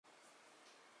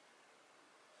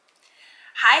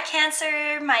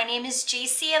Cancer, my name is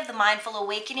JC of The Mindful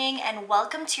Awakening and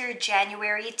welcome to your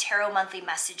January Tarot Monthly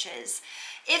Messages.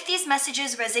 If these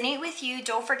messages resonate with you,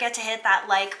 don't forget to hit that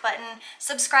like button,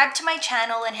 subscribe to my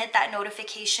channel and hit that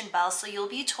notification bell so you'll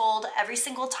be told every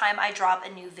single time I drop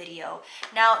a new video.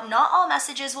 Now, not all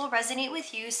messages will resonate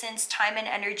with you since time and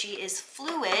energy is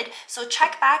fluid, so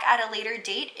check back at a later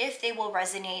date if they will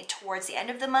resonate towards the end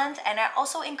of the month, and I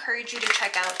also encourage you to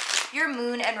check out your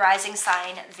moon and rising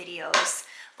sign videos.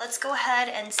 Let's go ahead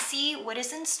and see what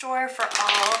is in store for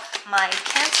all my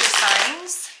Cancer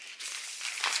signs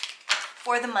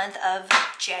for the month of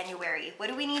January. What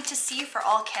do we need to see for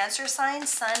all Cancer signs,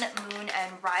 sun, moon,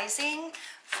 and rising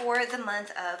for the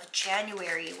month of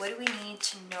January? What do we need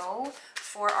to know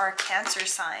for our Cancer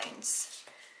signs?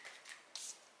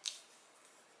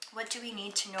 What do we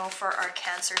need to know for our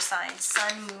Cancer signs,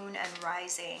 sun, moon, and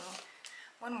rising?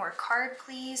 One more card,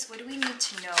 please. What do we need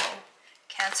to know?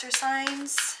 Cancer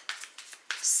signs,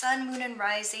 sun, moon, and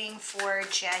rising for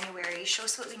January. Show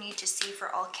us what we need to see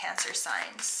for all Cancer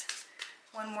signs.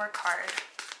 One more card.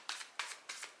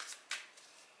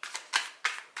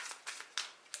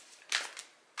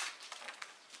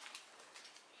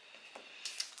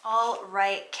 All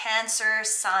right, Cancer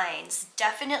signs.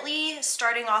 Definitely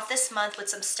starting off this month with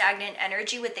some stagnant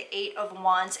energy with the Eight of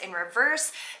Wands in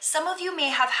reverse. Some of you may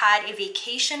have had a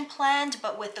vacation planned,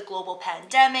 but with the global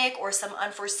pandemic or some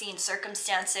unforeseen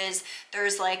circumstances,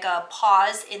 there's like a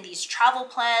pause in these travel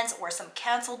plans or some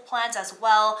canceled plans as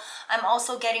well. I'm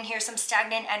also getting here some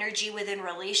stagnant energy within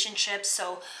relationships.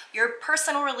 So your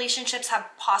personal relationships have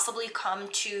possibly come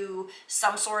to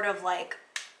some sort of like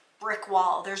brick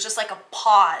wall. There's just like a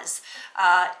pause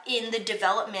in the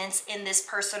developments in this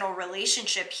personal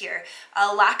relationship here.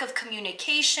 A lack of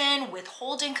communication,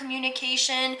 withholding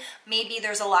communication. Maybe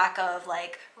there's a lack of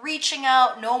like reaching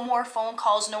out, no more phone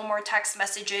calls, no more text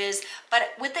messages. But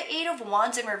with the Eight of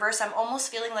Wands in reverse, I'm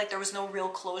almost feeling like there was no real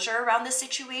closure around this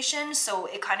situation. So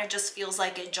it kind of just feels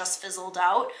like it just fizzled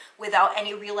out without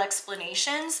any real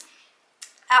explanations.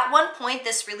 At one point,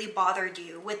 this really bothered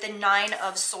you with the Nine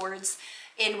of Swords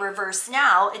in reverse.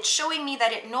 Now it's showing me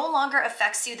that it no longer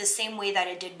affects you the same way that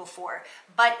it did before,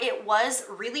 but it was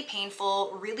really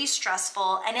painful, really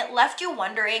stressful, and it left you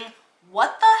wondering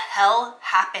what the hell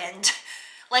happened.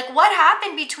 Like, what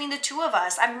happened between the two of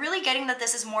us? I'm really getting that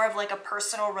this is more of like a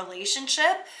personal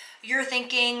relationship. You're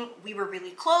thinking we were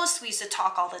really close, we used to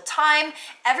talk all the time,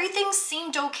 everything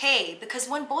seemed okay, because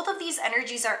when both of these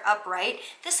energies are upright,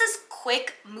 this is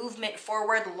quick movement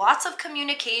forward, lots of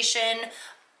communication,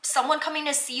 someone coming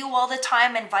to see you all the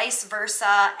time and vice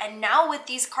versa. And now with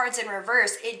these cards in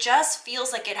reverse, it just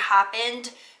feels like it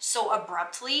happened so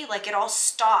abruptly, like it all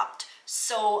stopped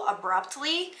so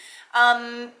abruptly.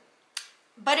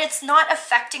 But it's not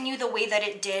affecting you the way that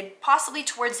it did possibly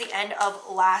towards the end of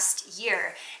last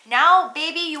year. Now,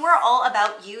 baby, you are all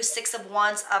about you. Six of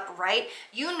Wands upright.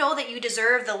 You know that you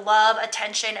deserve the love,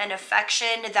 attention, and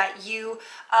affection that you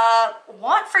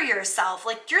want for yourself.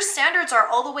 Like, your standards are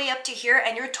all the way up to here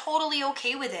and you're totally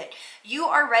okay with it. You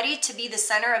are ready to be the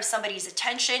center of somebody's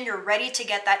attention. You're ready to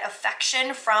get that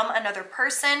affection from another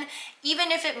person.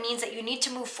 Even if it means that you need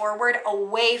to move forward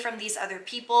away from these other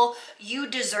people, you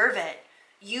deserve it.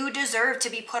 You deserve to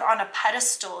be put on a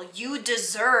pedestal. You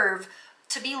deserve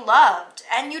to be loved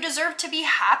and you deserve to be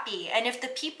happy. And if the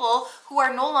people who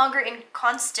are no longer in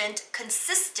constant,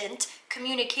 consistent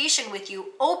communication with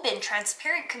you, open,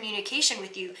 transparent communication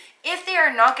with you, if they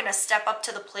are not going to step up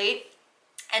to the plate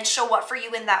and show up for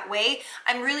you in that way,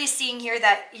 I'm really seeing here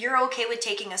that you're okay with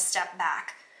taking a step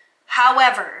back.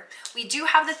 However, we do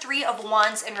have the Three of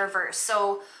Wands in reverse.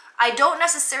 So I don't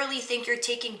necessarily think you're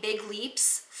taking big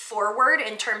leaps forward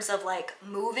in terms of like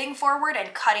moving forward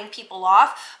and cutting people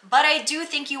off, but I do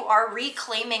think you are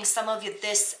reclaiming some of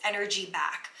this energy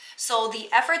back. So the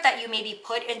effort that you maybe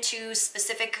put into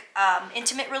specific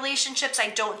intimate relationships,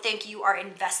 I don't think you are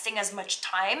investing as much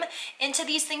time into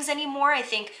these things anymore. I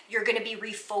think you're going to be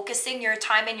refocusing your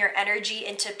time and your energy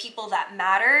into people that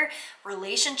matter,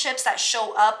 relationships that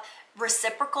show up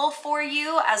reciprocal for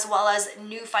you, as well as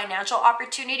new financial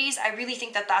opportunities. I really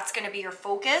think that that's going to be your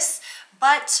focus.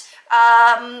 But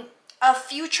a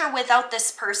future without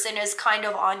this person is kind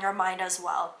of on your mind as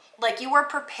well. Like, you are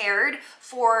prepared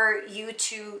for you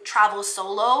to travel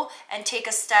solo and take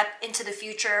a step into the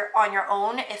future on your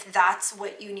own if that's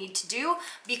what you need to do,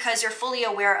 because you're fully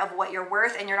aware of what you're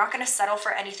worth and you're not going to settle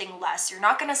for anything less. You're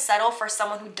not going to settle for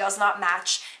someone who does not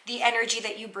match the energy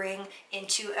that you bring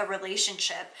into a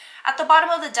relationship. At the bottom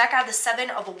of the deck, I have the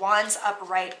Seven of Wands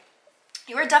upright.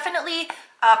 You are definitely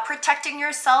protecting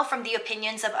yourself from the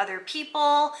opinions of other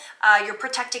people. You're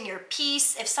protecting your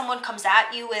peace. If someone comes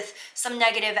at you with some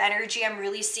negative energy, I'm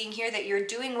really seeing here that you're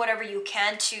doing whatever you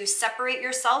can to separate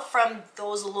yourself from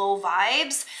those low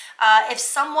vibes. If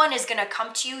someone is going to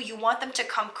come to you, you want them to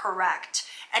come correct.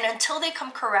 And until they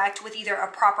come correct with either a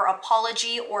proper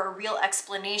apology or a real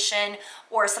explanation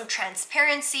or some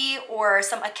transparency or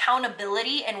some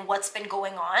accountability in what's been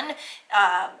going on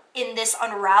in this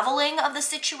unraveling of the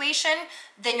situation,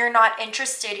 then you're not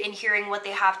interested in hearing what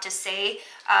they have to say.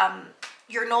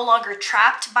 You're no longer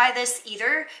trapped by this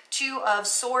either. Two of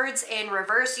Swords in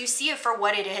reverse. You see it for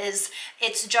what it is.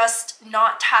 It's just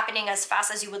not happening as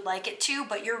fast as you would like it to,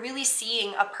 but you're really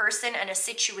seeing a person and a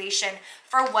situation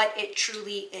for what it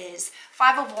truly is.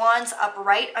 Five of Wands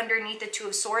upright underneath the Two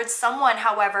of Swords. Someone,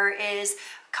 however, is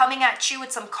coming at you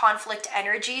with some conflict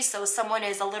energy. So someone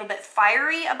is a little bit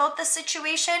fiery about the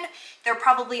situation. They're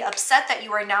probably upset that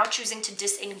you are now choosing to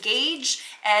disengage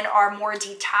and are more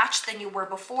detached than you were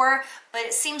before. But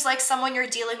it seems like someone you're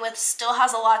dealing with still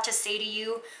has a lot to say to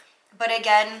you. But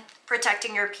again,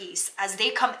 protecting your peace. As they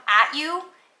come at you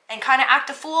and kind of act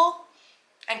a fool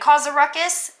and cause a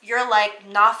ruckus, you're like,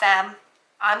 nah fam,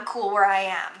 I'm cool where I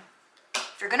am.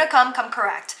 If you're gonna come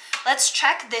correct. Let's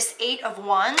check this Eight of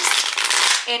Wands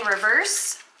in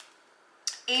reverse.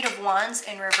 Eight of Wands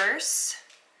in reverse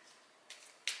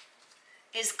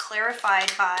is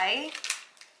clarified by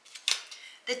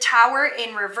the Tower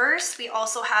in reverse. We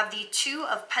also have the Two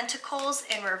of Pentacles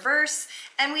in reverse,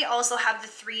 and we also have the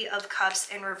Three of Cups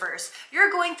in reverse.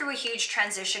 You're going through a huge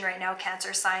transition right now,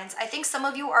 Cancer signs. I think some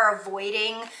of you are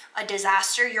avoiding a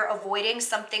disaster. You're avoiding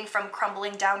something from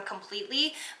crumbling down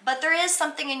completely, but there is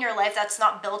something in your life that's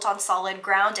not built on solid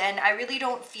ground, and I really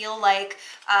don't feel like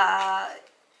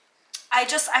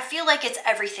I feel like it's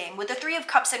everything. With the Three of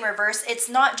Cups in reverse, it's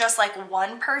not just like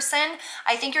one person.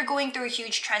 I think you're going through a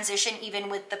huge transition even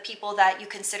with the people that you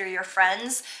consider your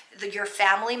friends, your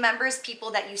family members,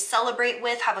 people that you celebrate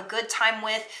with, have a good time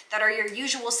with, that are your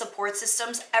usual support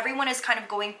systems. Everyone is kind of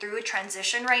going through a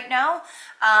transition right now.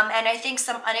 And I think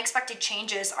some unexpected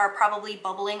changes are probably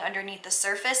bubbling underneath the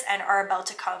surface and are about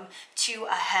to come to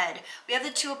a head. We have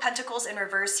the Two of Pentacles in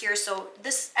reverse here. So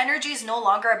this energy is no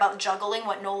longer about juggling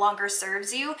what no longer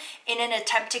serves you in an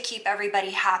attempt to keep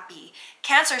everybody happy.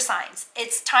 Cancer signs,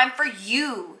 it's time for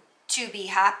you to be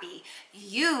happy.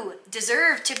 You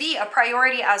deserve to be a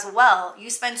priority as well.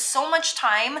 You spend so much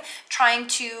time trying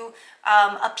to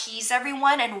appease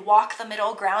everyone and walk the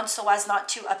middle ground so as not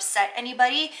to upset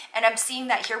anybody. And I'm seeing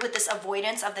that here with this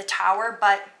avoidance of the Tower,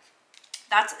 but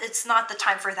it's not the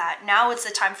time for that. Now it's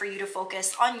the time for you to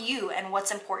focus on you and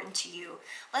what's important to you.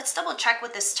 Let's double check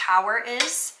what this Tower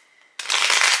is.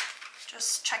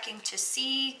 Just checking to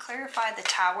see, clarify the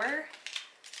Tower.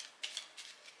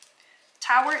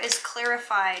 Tower is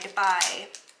clarified by,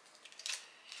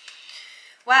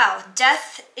 wow,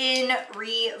 Death in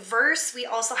reverse. We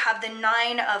also have the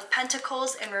Nine of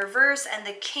Pentacles in reverse and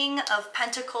the King of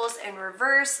Pentacles in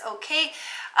reverse. Okay,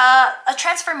 a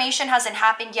transformation hasn't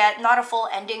happened yet, not a full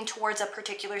ending towards a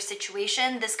particular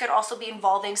situation. This could also be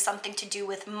involving something to do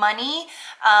with money.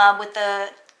 With the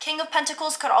King of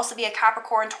Pentacles could also be a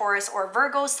Capricorn, Taurus, or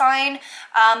Virgo sign.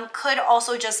 Could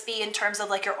also just be in terms of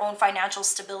like your own financial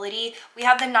stability. We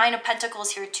have the Nine of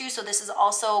Pentacles here too. So this is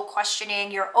also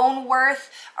questioning your own worth,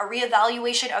 a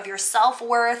reevaluation of your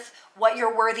self-worth, what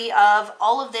you're worthy of.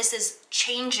 All of this is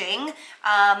changing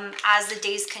as the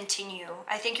days continue.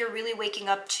 I think you're really waking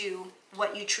up to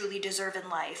what you truly deserve in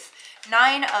life.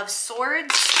 Nine of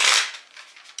Swords.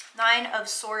 Nine of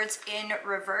Swords in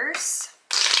reverse.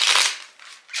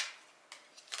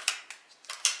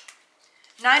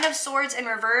 Nine of Swords in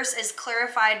reverse is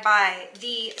clarified by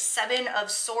the Seven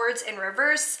of Swords in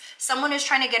reverse. Someone is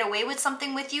trying to get away with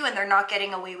something with you and they're not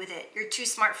getting away with it. You're too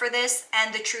smart for this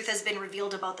and the truth has been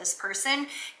revealed about this person.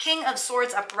 King of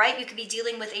Swords upright. You could be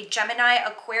dealing with a Gemini,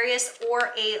 Aquarius,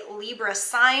 or a Libra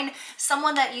sign.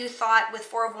 Someone that you thought, with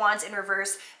Four of Wands in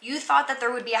reverse, you thought that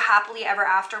there would be a happily ever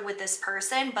after with this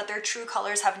person, but their true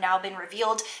colors have now been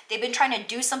revealed. They've been trying to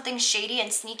do something shady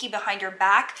and sneaky behind your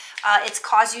back. It's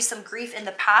caused you some grief in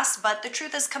the past, but the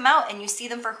truth has come out and you see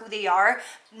them for who they are.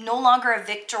 No longer a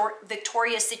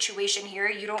victorious situation here.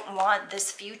 You don't want this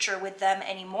future with them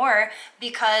anymore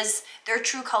because their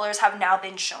true colors have now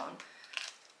been shown.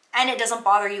 And it doesn't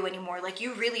bother you anymore. Like,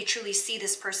 you really truly see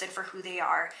this person for who they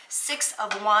are. Six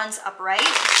of Wands upright.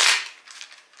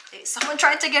 Someone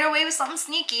tried to get away with something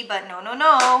sneaky, but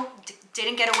no.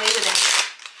 Didn't get away with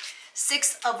it.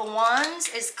 Six of Wands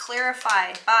is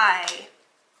clarified by,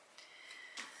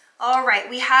 all right,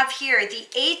 we have here the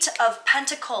Eight of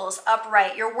Pentacles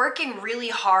upright. You're working really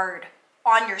hard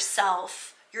on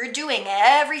yourself. You're doing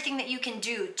everything that you can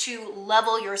do to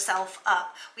level yourself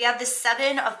up. We have the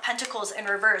 7 of Pentacles in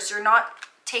reverse. You're not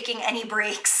taking any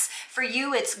breaks. For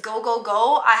you, it's go, go,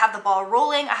 go. I have the ball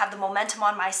rolling. I have the momentum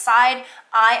on my side.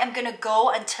 I am going to go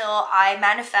until I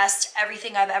manifest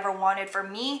everything I've ever wanted for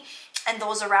me and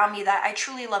those around me that I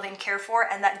truly love and care for,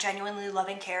 and that genuinely love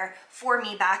and care for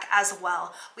me back as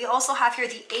well. We also have here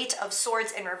the 8 of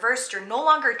Swords in reverse. You're no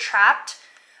longer trapped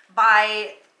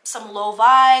by some low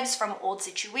vibes from old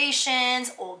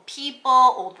situations, old people,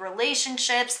 old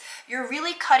relationships. You're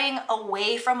really cutting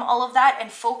away from all of that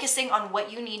and focusing on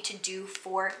what you need to do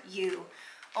for you.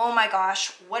 Oh my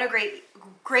gosh, what a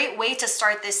great way to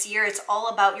start this year. It's all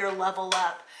about your level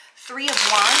up. 3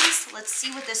 of Wands. Let's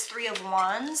see what this 3 of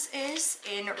Wands is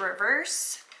in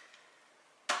reverse.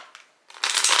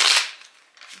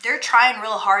 They're trying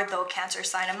real hard though, Cancer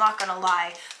sign. I'm not gonna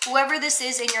lie. Whoever this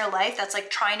is in your life that's like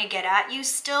trying to get at you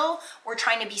still, or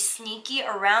trying to be sneaky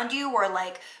around you, or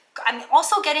like, I'm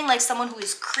also getting like someone who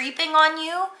is creeping on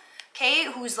you,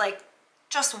 okay? Who's like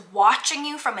just watching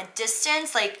you from a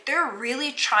distance. Like they're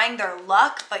really trying their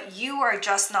luck, but you are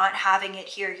just not having it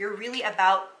here. You're really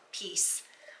about peace.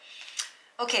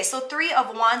 Okay, so 3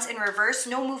 of Wands in reverse,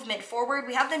 no movement forward.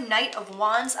 We have the Knight of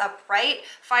Wands upright,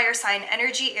 fire sign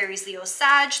energy, Aries, Leo,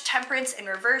 Sag, Temperance in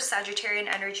reverse, Sagittarian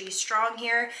energy strong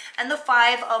here, and the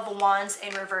 5 of Wands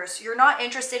in reverse. You're not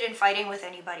interested in fighting with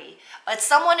anybody, but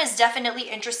someone is definitely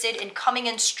interested in coming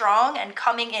in strong and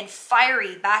coming in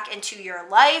fiery back into your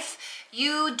life.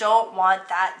 You don't want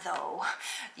that though.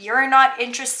 You're not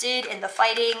interested in the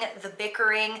fighting, the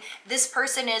bickering. This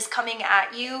person is coming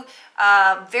at you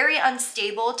very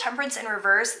unstable, Temperance in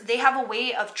reverse. They have a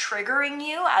way of triggering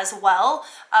you as well.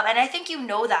 And I think you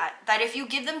know that if you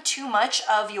give them too much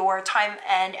of your time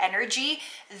and energy,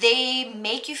 they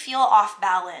make you feel off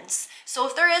balance. So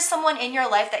if there is someone in your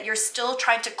life that you're still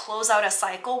trying to close out a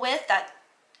cycle with, that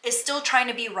is still trying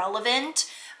to be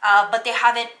relevant, but they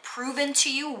haven't proven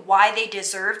to you why they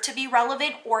deserve to be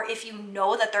relevant, or if you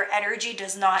know that their energy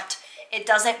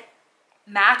doesn't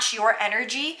match your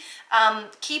energy,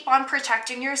 keep on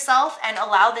protecting yourself and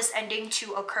allow this ending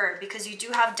to occur, because you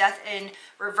do have Death in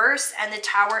reverse and the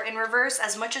Tower in reverse.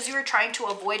 As much as you are trying to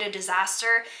avoid a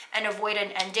disaster and avoid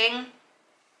an ending,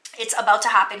 it's about to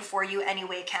happen for you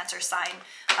anyway, Cancer sign.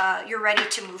 You're ready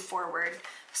to move forward.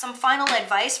 Some final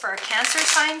advice for our Cancer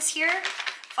signs here.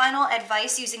 Final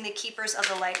advice using the Keepers of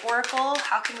the Light Oracle.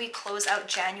 How can we close out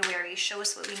January? Show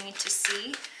us what we need to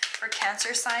see for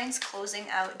Cancer signs closing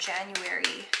out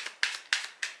January.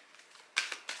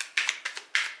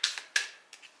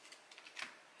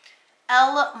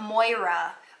 El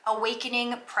Moira,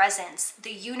 awakening presence.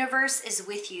 The universe is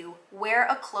with you. Wear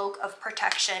a cloak of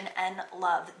protection and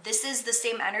love. This is the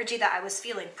same energy that I was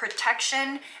feeling.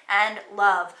 Protection and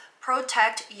love.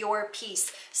 Protect your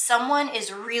peace. Someone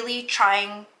is really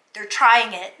trying, they're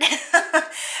trying it.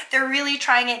 They're really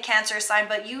trying it, Cancer sign,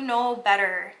 but you know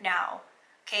better now.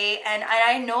 Okay, and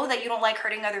I know that you don't like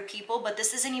hurting other people, but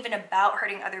this isn't even about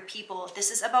hurting other people. This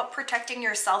is about protecting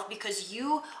yourself, because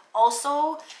you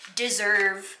also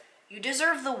deserve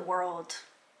the world.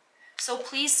 So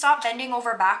please stop bending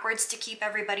over backwards to keep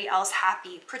everybody else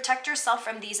happy. Protect yourself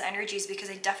from these energies, because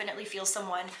I definitely feel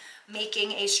someone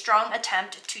making a strong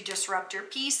attempt to disrupt your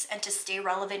peace and to stay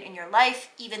relevant in your life,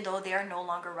 even though they are no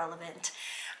longer relevant.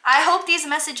 I hope these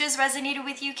messages resonated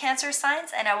with you, Cancer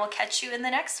signs, and I will catch you in the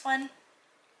next one.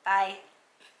 Bye.